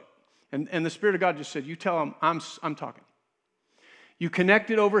just know it. And the Spirit of God just said, you tell them I'm talking. You connect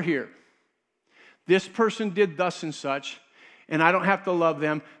it over here. This person did thus and such, and I don't have to love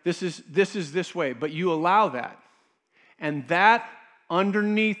them. This is this way. But you allow that. And that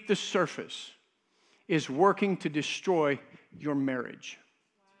underneath the surface is working to destroy your marriage.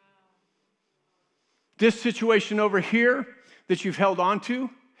 This situation over here that you've held on to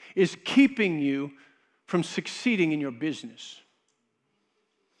is keeping you from succeeding in your business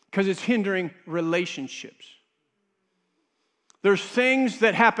because it's hindering relationships. There's things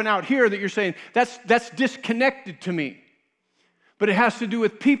that happen out here that you're saying, that's disconnected to me. But it has to do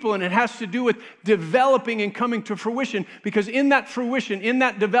with people and it has to do with developing and coming to fruition, because in that fruition, in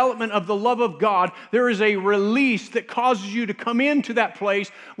that development of the love of God, there is a release that causes you to come into that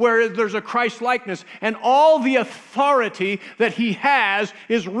place where there's a Christ-likeness, and all the authority that he has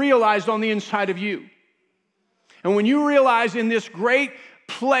is realized on the inside of you. And when you realize in this great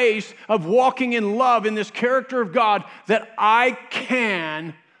place of walking in love, in this character of God, that I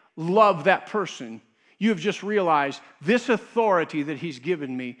can love that person, you have just realized this authority that he's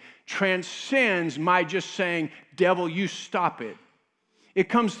given me transcends my just saying, devil, you stop it. It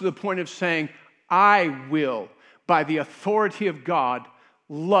comes to the point of saying, I will, by the authority of God,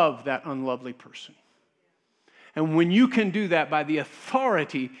 love that unlovely person. And when you can do that by the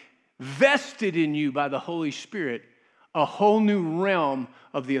authority vested in you by the Holy Spirit, a whole new realm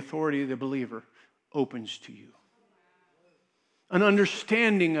of the authority of the believer opens to you. An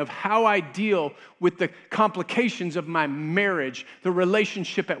understanding of how I deal with the complications of my marriage, the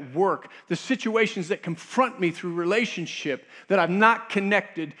relationship at work, the situations that confront me through relationship that I'm not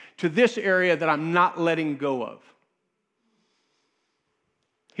connected to this area that I'm not letting go of.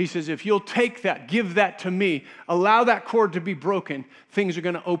 He says, if you'll take that, give that to me, allow that cord to be broken, things are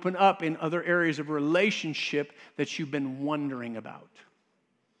going to open up in other areas of relationship that you've been wondering about.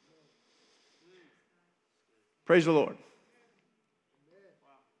 Praise the Lord.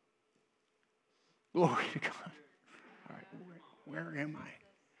 Glory to God. All right, where am I?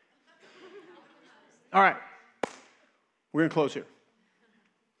 All right, we're going to close here.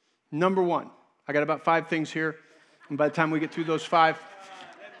 Number one, I got about 5 things here, and by the time we get through those 5,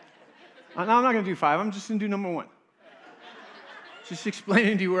 no, I'm not going to do 5. I'm just going to do number 1. Just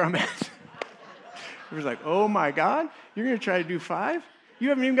explaining to you where I'm at. It was like, oh my God, you're going to try to do 5? You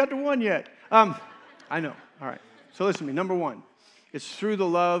haven't even got to 1 yet. I know. All right. So listen to me. Number 1, it's through the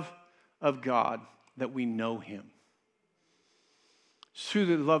love of God that we know him. It's through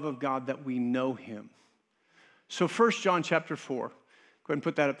the love of God that we know him. So 1 John chapter 4, go ahead and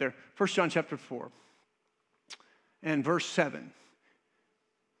put that up there. 1 John chapter 4 and verse 7.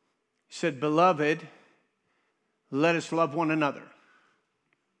 He said, beloved, let us love one another.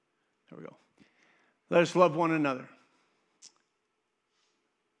 There we go. Let us love one another.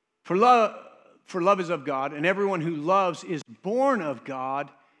 For love is of God, and everyone who loves is born of God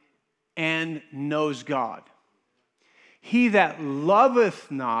and knows God. He that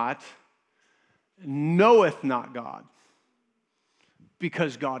loveth not knoweth not God,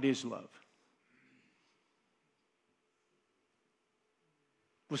 because God is love.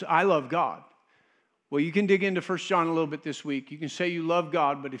 I love God. Well, you can dig into 1 John a little bit this week. You can say you love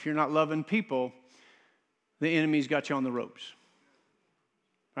God, but if you're not loving people, the enemy's got you on the ropes.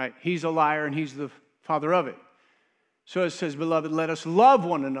 Right? He's a liar and he's the father of it. So it says, beloved, let us love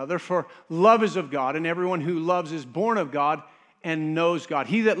one another, for love is of God, and everyone who loves is born of God and knows God.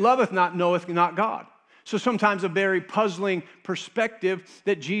 He that loveth not knoweth not God. So sometimes a very puzzling perspective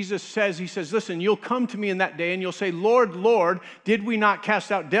that Jesus says, he says, listen, you'll come to me in that day and you'll say, Lord, Lord, did we not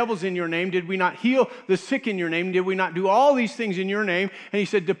cast out devils in your name? Did we not heal the sick in your name? Did we not do all these things in your name? And he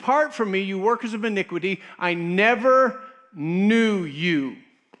said, depart from me, you workers of iniquity. I never knew you.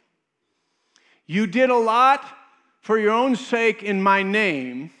 You did a lot for your own sake in my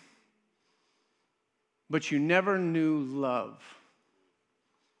name, but you never knew love.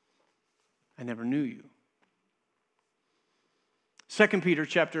 I never knew you. 2 Peter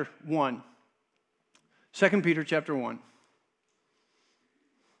chapter 1. 2 Peter chapter 1.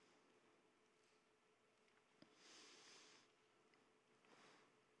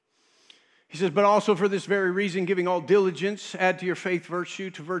 He says, but also for this very reason, giving all diligence, add to your faith virtue,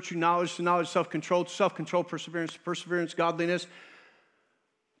 to virtue knowledge, to knowledge self-control, to self-control perseverance, to perseverance godliness,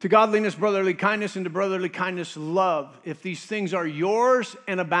 to godliness brotherly kindness, and to brotherly kindness love. If these things are yours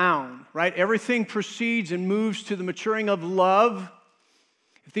and abound, right? Everything proceeds and moves to the maturing of love.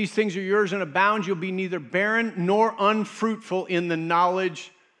 If these things are yours and abound, you'll be neither barren nor unfruitful in the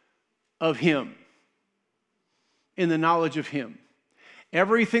knowledge of him. In the knowledge of him.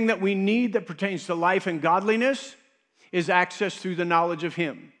 Everything that we need that pertains to life and godliness is accessed through the knowledge of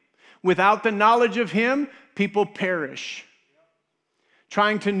him. Without the knowledge of him, people perish.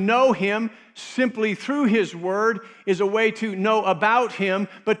 Trying to know him simply through his word is a way to know about him,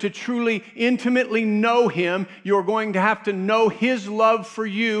 but to truly intimately know him, you're going to have to know his love for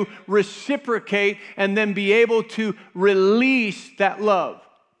you, reciprocate, and then be able to release that love.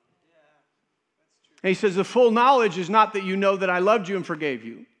 And he says the full knowledge is not that you know that I loved you and forgave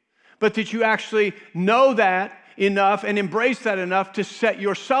you, but that you actually know that enough and embrace that enough to set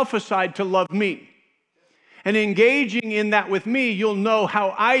yourself aside to love me. And engaging in that with me, you'll know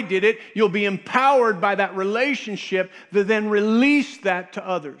how I did it. You'll be empowered by that relationship to then release that to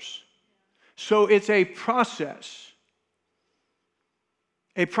others. So it's a process.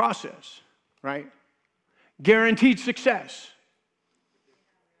 A process, right? Guaranteed success.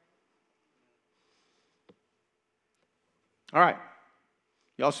 All right.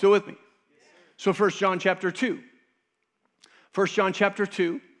 Y'all still with me? So 1 John chapter 2. 1 John chapter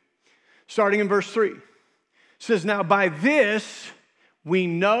 2, starting in verse 3. Says, now by this we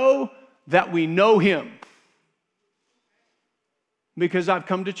know that we know him. Because I've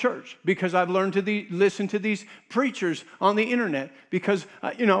come to church. Because I've learned to listen to these preachers on the internet. Because,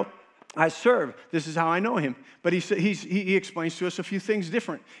 I serve. This is how I know him. But he explains to us a few things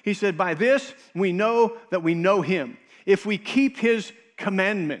different. He said, by this we know that we know him. If we keep his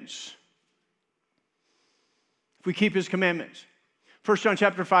commandments. If we keep his commandments. 1 John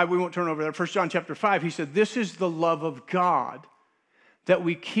chapter 5, we won't turn over there. 1 John chapter 5, he said, this is the love of God, that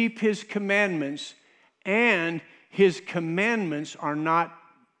we keep his commandments, and his commandments are not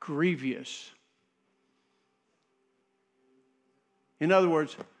grievous. In other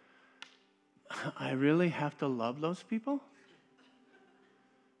words, I really have to love those people?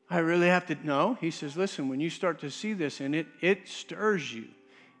 I really have to? No. He says, listen, when you start to see this and it stirs you,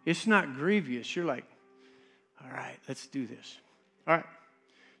 it's not grievous. You're like, all right, let's do this. All right.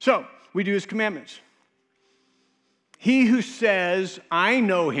 So, we do his commandments. He who says, I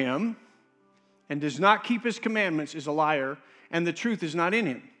know him, and does not keep his commandments is a liar, and the truth is not in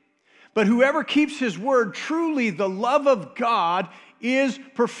him. But whoever keeps his word, truly the love of God is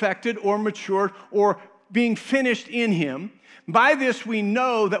perfected or matured or being finished in him. By this we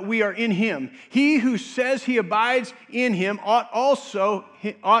know that we are in him. He who says he abides in him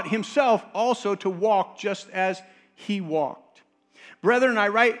ought himself also to walk just as he walked. Brethren, I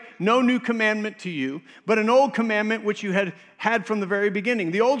write no new commandment to you, but an old commandment which you had from the very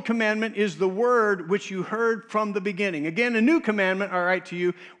beginning. The old commandment is the word which you heard from the beginning. Again, a new commandment I write to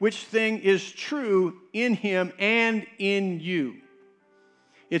you, which thing is true in him and in you.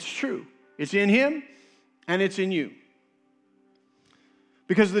 It's true. It's in him and it's in you.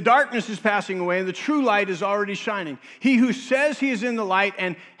 Because the darkness is passing away and the true light is already shining. He who says he is in the light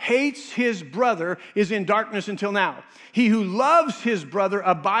and hates his brother is in darkness until now. He who loves his brother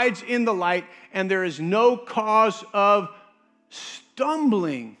abides in the light, and there is no cause of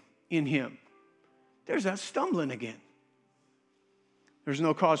stumbling in him. There's that stumbling again. There's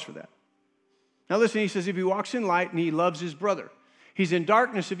no cause for that. Now listen, he says if he walks in light and he loves his brother. He's in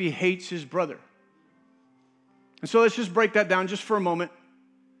darkness if he hates his brother. And so let's just break that down just for a moment.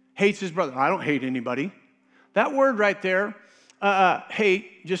 Hates his brother. I don't hate anybody. That word right there,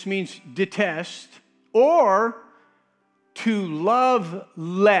 hate, just means detest or to love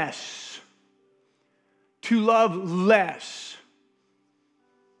less. To love less.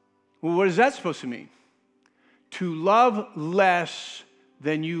 Well, what is that supposed to mean? To love less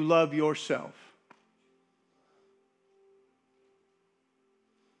than you love yourself.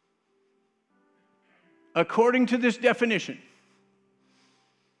 According to this definition,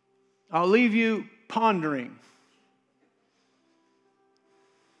 I'll leave you pondering.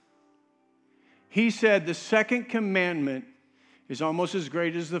 He said the second commandment is almost as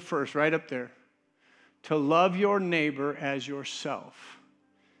great as the first, right up there. To love your neighbor as yourself.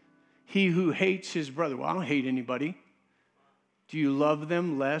 He who hates his brother. Well, I don't hate anybody. Do you love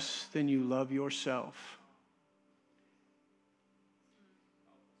them less than you love yourself?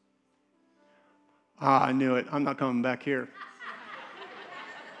 I knew it. I'm not coming back here.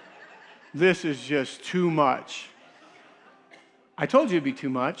 This is just too much. I told you it'd be too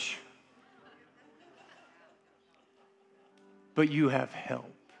much. But you have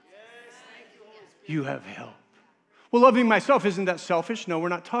help. You have help. Well, loving myself, isn't that selfish? No, we're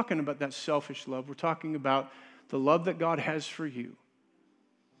not talking about that selfish love. We're talking about the love that God has for you.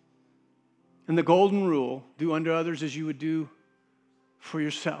 And the golden rule, do unto others as you would do for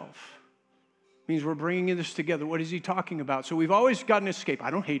yourself. Means we're bringing this together. What is he talking about? So we've always got an escape. I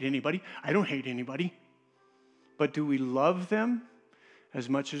don't hate anybody. I don't hate anybody. But do we love them as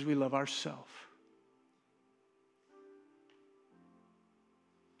much as we love ourselves?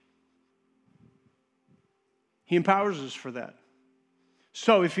 He empowers us for that.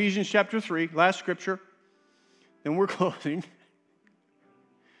 So Ephesians chapter 3, last scripture. Then we're closing.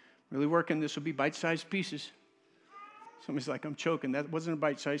 Really working. This will be bite-sized pieces. Somebody's like, I'm choking. That wasn't a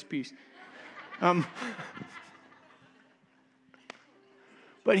bite-sized piece.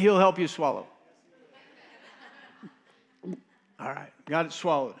 But he'll help you swallow. All right, got it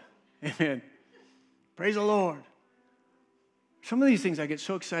swallowed. Amen. Praise the Lord. Some of these things I get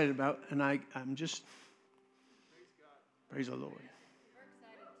so excited about, and I'm just, praise the Lord.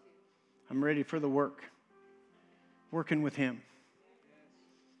 I'm ready for the work. Working with him.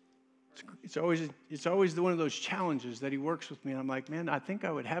 It's always one of those challenges that he works with me. And I'm like, man, I think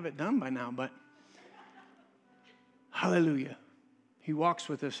I would have it done by now, but hallelujah. He walks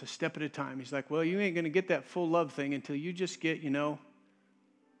with us a step at a time. He's like, well, you ain't going to get that full love thing until you just get,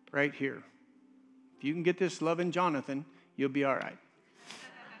 right here. If you can get this loving Jonathan, you'll be all right.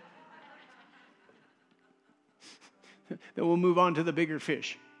 Then we'll move on to the bigger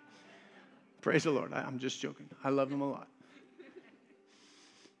fish. Praise the Lord. I'm just joking. I love him a lot.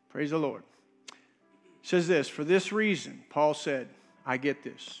 Praise the Lord. It says this, for this reason, Paul said, I get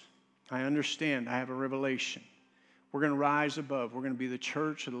this. I understand. I have a revelation. We're going to rise above. We're going to be the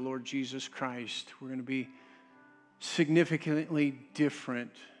church of the Lord Jesus Christ. We're going to be significantly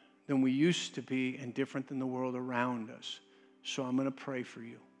different than we used to be and different than the world around us. So I'm going to pray for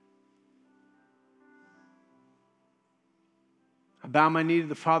you. I bow my knee to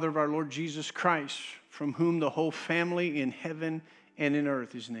the Father of our Lord Jesus Christ, from whom the whole family in heaven and in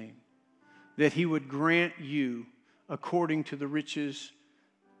earth is named, that he would grant you, according to the riches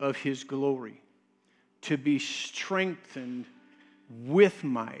of his glory, to be strengthened with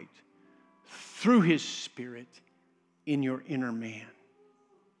might through his Spirit in your inner man.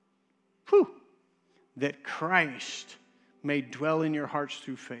 Whew. That Christ may dwell in your hearts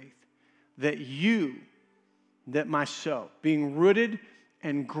through faith, that myself, being rooted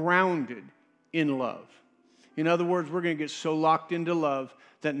and grounded in love. In other words, we're going to get so locked into love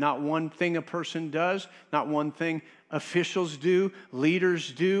that not one thing a person does, not one thing officials do,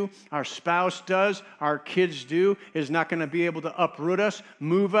 leaders do, our spouse does, our kids do, is not going to be able to uproot us,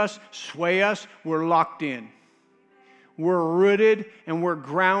 move us, sway us. We're locked in. We're rooted and we're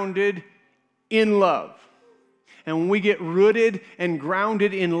grounded in love. And when we get rooted and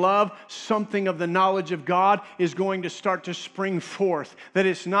grounded in love, something of the knowledge of God is going to start to spring forth. That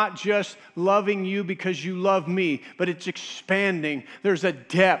it's not just loving you because you love me, but it's expanding. There's a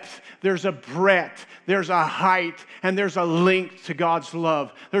depth, there's a breadth, there's a height, and there's a length to God's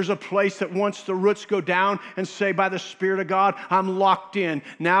love. There's a place that once the roots go down and say, by the Spirit of God, I'm locked in.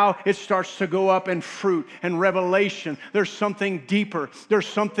 Now it starts to go up in fruit and revelation. There's something deeper. There's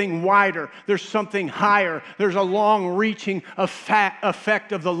something wider. There's something higher. There's a long-reaching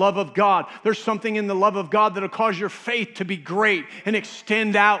effect of the love of God. There's something in the love of God that'll cause your faith to be great and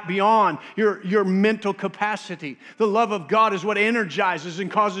extend out beyond your mental capacity. The love of God is what energizes and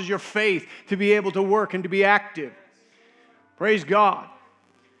causes your faith to be able to work and to be active. Praise God.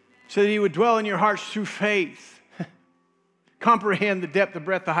 So that He would dwell in your hearts through faith. Comprehend the depth, the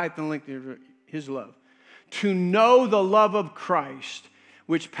breadth, the height, and the length of His love. To know the love of Christ,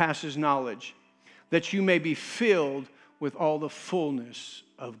 which passes knowledge, that you may be filled with all the fullness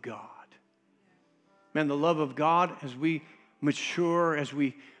of God. Man, the love of God, as we mature, as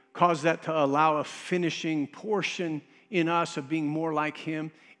we cause that to allow a finishing portion in us of being more like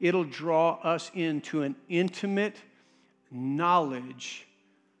Him, it'll draw us into an intimate knowledge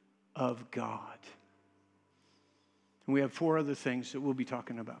of God. And we have 4 other things that we'll be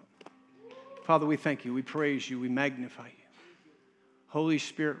talking about. Father, we thank You, we praise You, we magnify You. Holy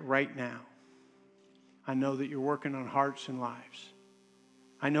Spirit, right now, I know that You're working on hearts and lives.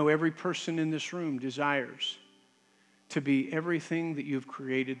 I know every person in this room desires to be everything that You've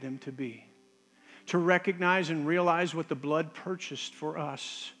created them to be. To recognize and realize what the blood purchased for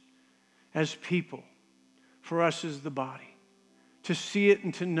us as people, for us as the body. To see it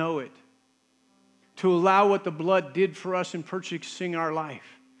and to know it. To allow what the blood did for us in purchasing our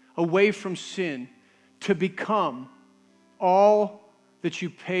life away from sin, to become all that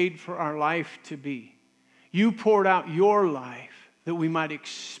You paid for our life to be. You poured out Your life that we might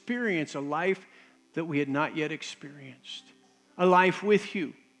experience a life that we had not yet experienced. A life with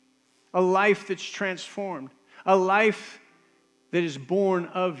You. A life that's transformed. A life that is born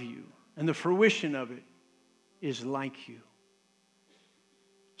of You. And the fruition of it is like You.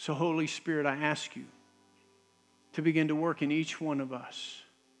 So Holy Spirit, I ask You to begin to work in each one of us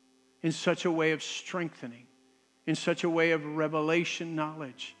in such a way of strengthening, in such a way of revelation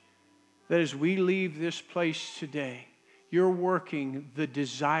knowledge, that as we leave this place today, You're working the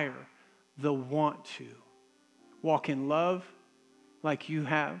desire, the want to walk in love like You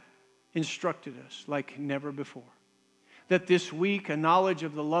have instructed us like never before. That this week, a knowledge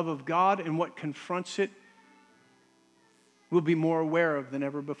of the love of God and what confronts it we'll be more aware of than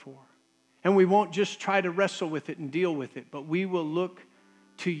ever before. And we won't just try to wrestle with it and deal with it, but we will look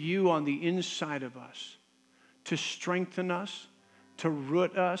to You on the inside of us to strengthen us, to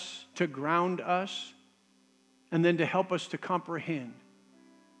root us, to ground us, and then to help us to comprehend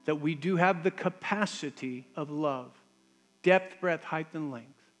that we do have the capacity of love, depth, breadth, height, and length,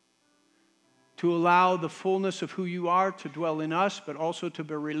 to allow the fullness of who You are to dwell in us, but also to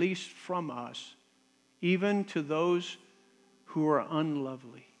be released from us, even to those who are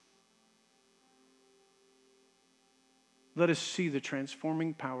unlovely. Let us see the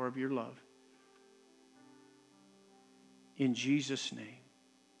transforming power of Your love. In Jesus' name.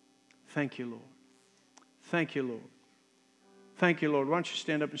 Thank You, Lord. Thank You, Lord. Thank You, Lord. Why don't you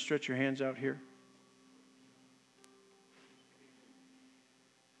stand up and stretch your hands out here?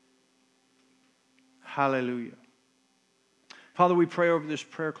 Hallelujah. Father, we pray over this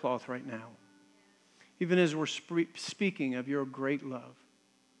prayer cloth right now. Even as we're speaking of Your great love.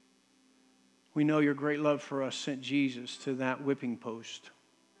 We know Your great love for us sent Jesus to that whipping post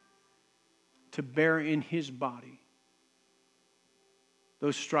to bear in His body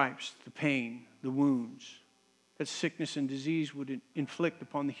those stripes, the pain, the wounds that sickness and disease would inflict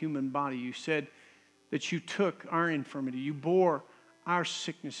upon the human body. You said that You took our infirmity. You bore our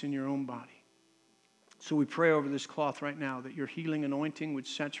sickness in Your own body. So we pray over this cloth right now that Your healing anointing would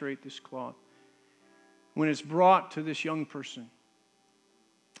saturate this cloth. When it's brought to this young person,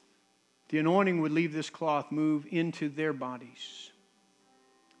 the anointing would leave this cloth, move into their bodies,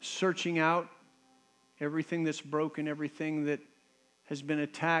 searching out everything that's broken, everything that has been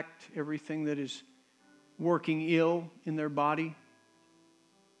attacked, everything that is working ill in their body,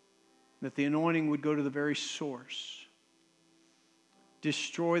 that the anointing would go to the very source,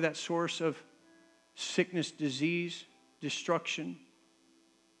 destroy that source of sickness, disease, destruction,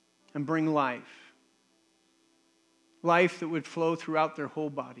 and bring life. life that would flow throughout their whole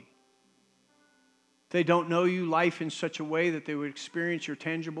body. If they don't know you, life in such a way that they would experience your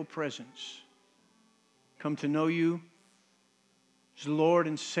tangible presence. Come to know you as Lord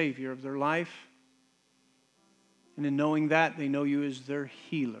and Savior of their life. And in knowing that, they know you as their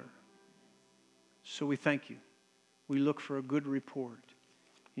healer. So we thank you. We look for a good report.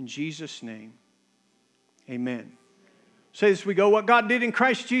 In Jesus' name, amen. Say this as we go. What God did in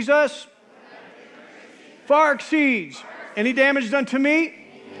Christ Jesus far exceeds any damage done to me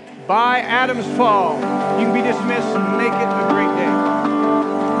by Adam's fall. You can be dismissed and make it a great day.